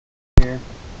here.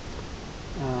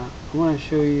 I want to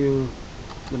show you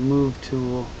the move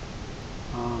tool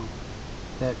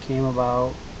that came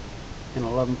about in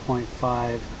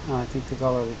 11.5. I think they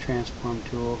call it a transform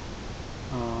tool.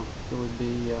 It would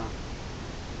be I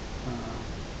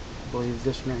believe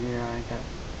this one right here I got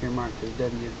earmarked as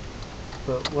W.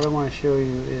 But what I want to show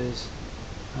you is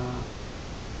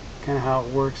kind of how it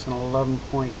works in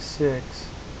 11.6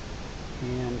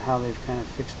 and how they've kind of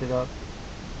fixed it up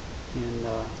in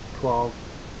 12,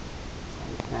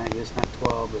 I guess not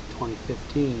 12, but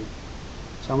 2015.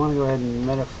 So I'm going to go ahead and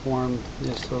metaform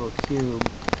this little cube,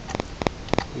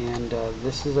 and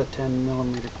this is a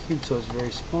 10mm cube, so it's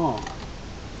very small.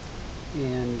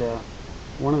 And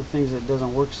one of the things that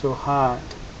doesn't work so hot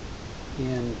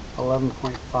in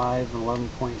 11.5 and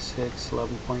 11.6,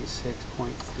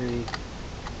 11.6.3,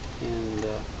 and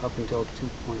up until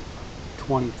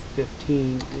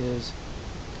 2015 is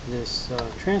this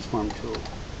transform tool.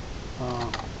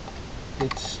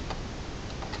 It's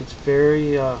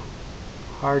very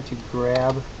hard to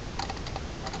grab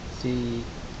the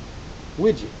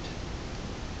widget,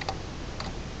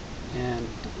 and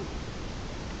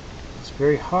it's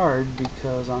very hard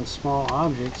because on small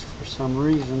objects, for some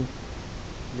reason,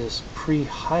 this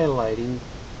pre-highlighting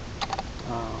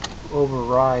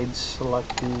overrides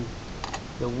selecting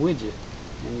the widget,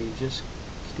 and you just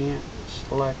can't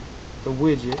select the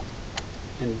widget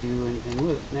and do anything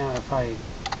with it. Now if I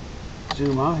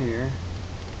zoom out here,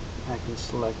 I can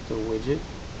select the widget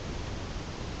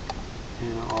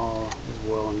and all is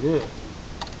well and good.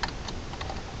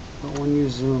 But when you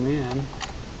zoom in,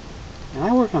 and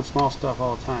I work on small stuff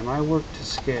all the time, I work to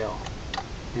scale,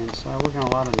 and so I work on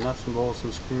a lot of nuts and bolts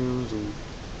and screws and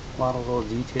a lot of little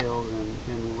details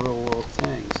and real world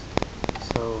things.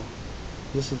 So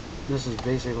this has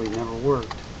basically never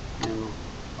worked in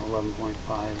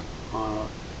 11.5 on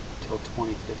until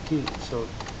 2015. So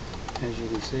as you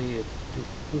can see, it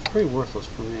was pretty worthless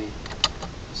for me,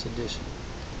 this edition.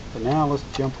 But now let's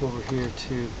jump over here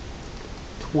to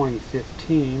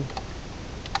 2015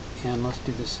 and let's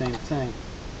do the same thing.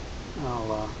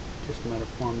 I'll just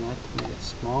metaform that to make it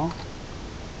small,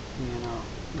 and I'll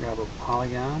grab a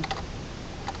polygon,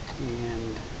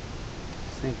 and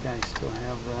I think I still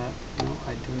have that. No,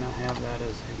 I do not have that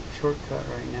as a shortcut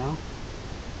right now,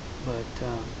 but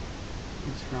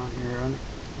it's around here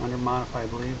under modify, I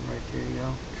believe. Right there you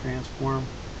go, transform.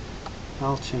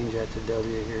 I'll change that to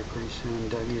W here pretty soon.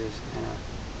 W is kind of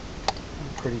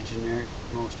pretty generic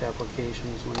for most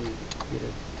applications when you get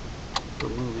it for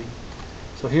moving.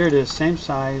 So here it is, same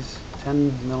size,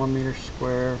 10mm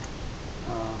square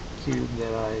cube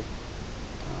that I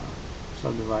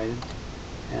subdivided,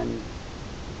 and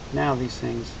now these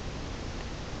things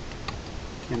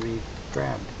can be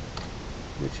grabbed,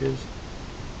 which is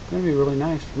going to be really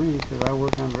nice for me because I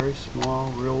work on very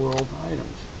small real-world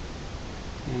items,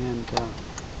 and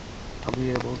I'll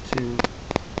be able to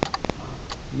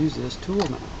use this tool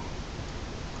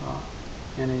now,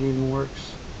 and it even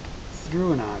works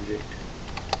through an object.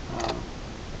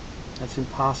 That's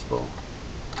impossible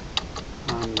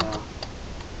on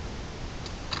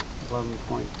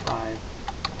 11.5.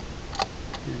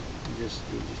 You just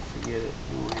forget it.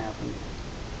 It won't happen.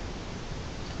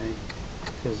 See?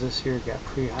 Because this here got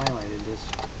pre-highlighted. This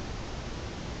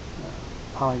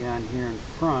polygon here in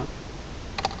front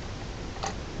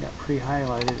got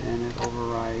pre-highlighted, and it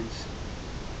overrides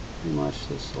pretty much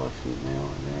the selection.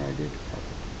 There I did cut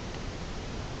it,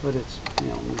 but it's, you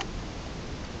know,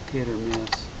 hit or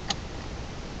miss,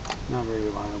 not very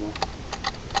reliable.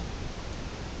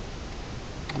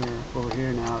 We're over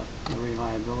here now, the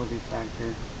reliability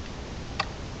factor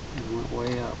went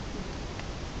way up.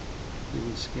 You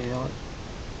can scale it,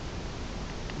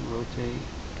 rotate.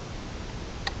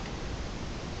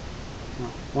 Now,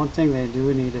 one thing they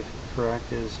do need to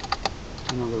correct is,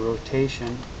 you know, the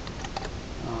rotation.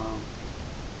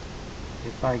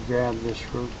 If I grab this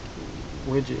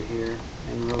widget here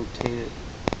and rotate it,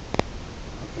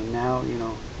 okay, now, you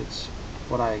know, it's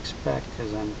what I expect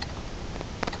because I'm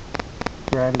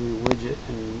grabbing the widget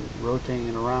and rotating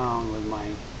it around with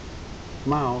my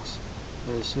mouse.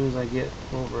 But as soon as I get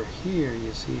over here,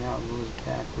 you see how it moves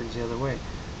backwards the other way.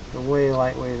 The way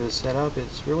LightWave is set up,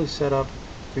 it's really set up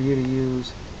for you to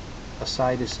use a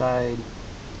side-to-side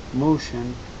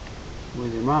motion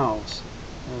with your mouse.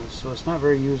 So it's not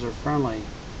very user-friendly.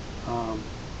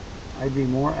 I'd be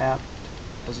more apt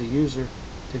as a user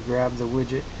to grab the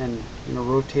widget and, you know,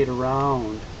 rotate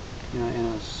around, you know, in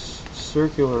a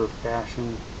circular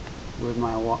fashion with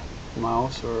my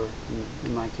mouse, or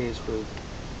in my case with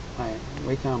my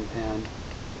Wacom pen.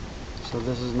 So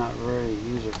this is not very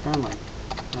user-friendly.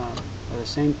 By the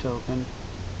same token,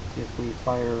 if we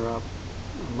fire up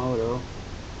Moto.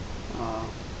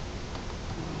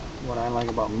 What I like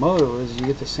about Moto is you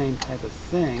get the same type of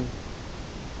thing,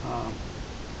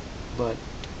 but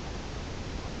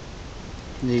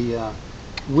the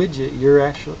widget, your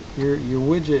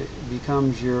widget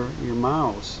becomes your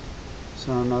mouse.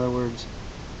 So in other words,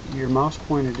 your mouse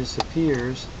pointer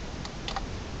disappears,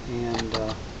 and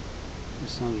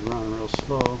this one's running real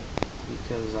slow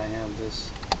because I have this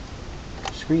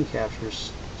screen capture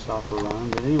software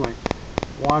running. But anyway,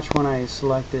 watch when I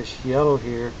select this yellow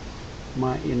here.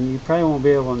 And you probably won't be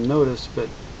able to notice, but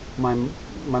my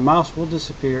mouse will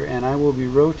disappear, and I will be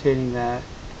rotating that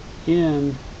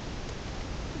in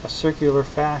a circular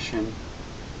fashion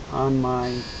on my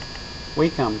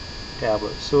Wacom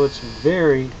tablet. So it's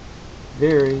very,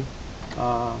 very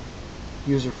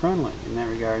user-friendly in that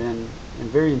regard, and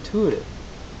very intuitive.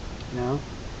 You know,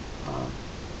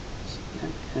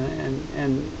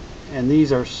 and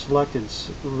these are selected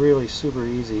really super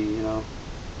easy. You know.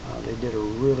 They did a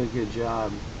really good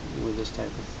job with this type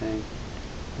of thing,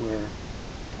 where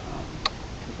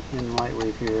in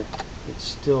LightWave here, it's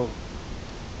still,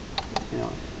 you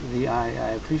know,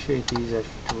 I appreciate these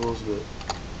extra tools, but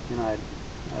you know,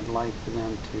 I'd like for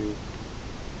them to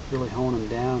really hone them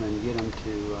down and get them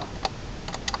to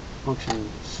function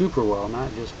super well,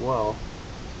 not just well.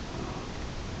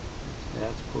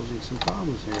 That's posing some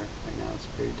problems here right now. It's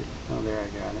very oh, there, I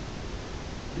got it.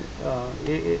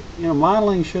 You know,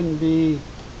 modeling shouldn't be,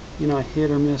 you know, a hit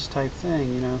or miss type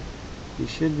thing. You know, you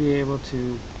should be able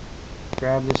to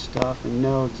grab this stuff and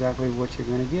know exactly what you're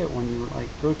going to get when you like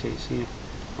rotate. See, if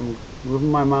I'm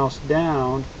moving my mouse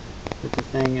down, but the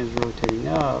thing is rotating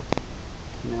up.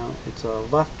 You know, it's a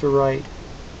left to right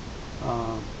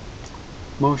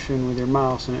motion with your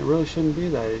mouse, and it really shouldn't be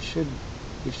that. It should,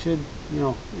 you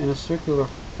know, in a circular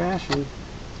fashion,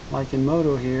 like in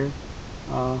Moto here.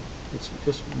 It's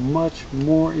just much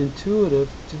more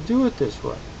intuitive to do it this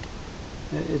way.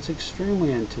 It's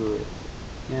extremely intuitive,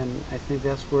 and I think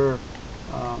that's where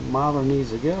modeler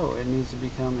needs to go. It needs to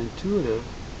become intuitive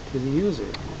to the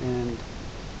user, and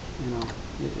you know,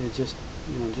 it just,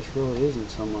 you know, just really isn't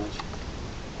so much.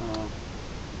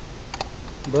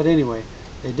 But anyway,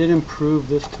 they did improve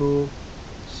this tool,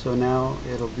 so now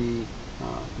it'll be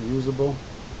usable,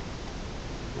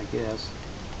 I guess,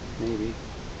 maybe.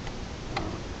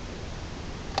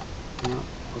 No,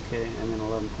 okay, I'm in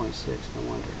 11.6, no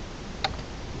wonder.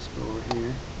 Let's go over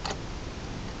here,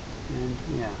 and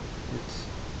yeah,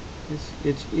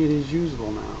 it is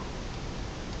usable now,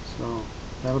 so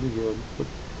that'll be good. But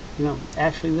you know,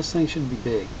 actually, this thing should be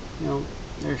big. You know,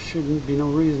 there shouldn't be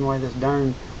no reason why this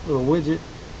darn little widget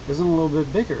isn't a little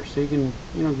bit bigger, so you can,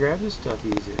 you know, grab this stuff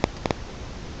easier.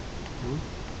 You know?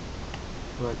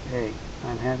 But hey,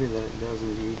 I'm happy that it does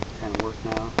indeed kind of work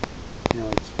now. You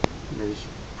know, there's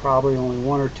probably only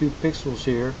 1 or 2 pixels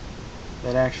here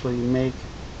that actually make,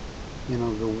 you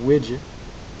know, the widget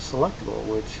selectable,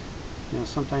 which, you know,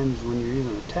 sometimes when you're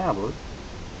using a tablet,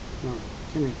 you know,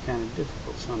 it can be kind of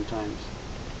difficult sometimes.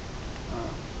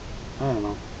 I don't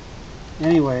know.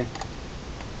 Anyway,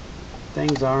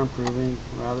 things are improving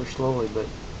rather slowly, but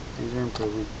things are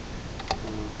improving.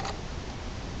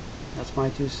 That's my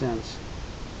 2 cents.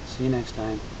 See you next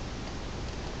time.